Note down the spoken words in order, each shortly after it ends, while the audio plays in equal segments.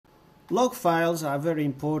Log files are very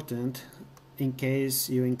important in case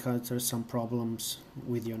you encounter some problems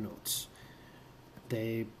with your nodes.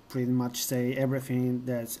 They pretty much say everything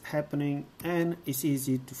that's happening, and it's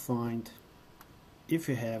easy to find if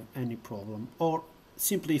you have any problem, or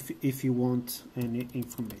simply if you want any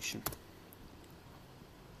information.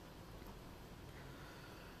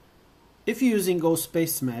 If you're using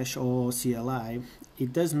go-spacemesh or CLI,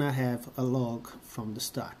 it does not have a log from the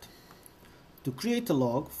start. To create a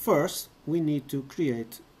log, first we need to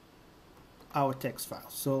create our text file.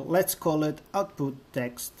 So let's call it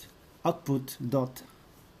output.txt.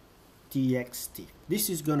 This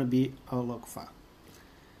is going to be our log file.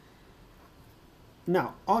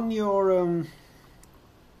 Now on your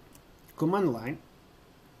command line,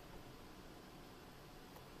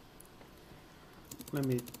 let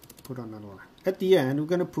me put on another line. At the end we're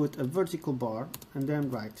going to put a vertical bar and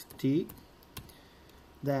then write t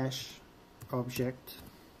dash object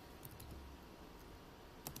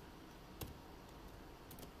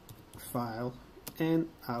file and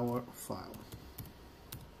our file.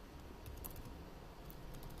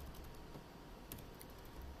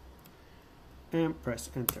 And press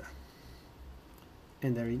enter.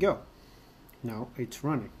 And there you go. Now it's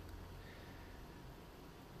running.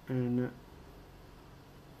 And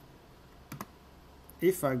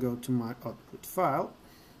if I go to my output file,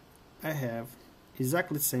 I have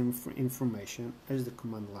exactly the same information as the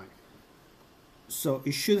command line. So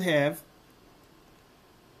it should have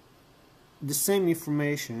the same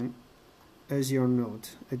information as your node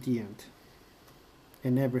at the end,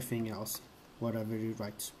 and everything else, whatever you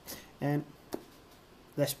write. And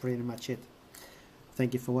that's pretty much it.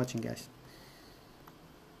 Thank you for watching, guys.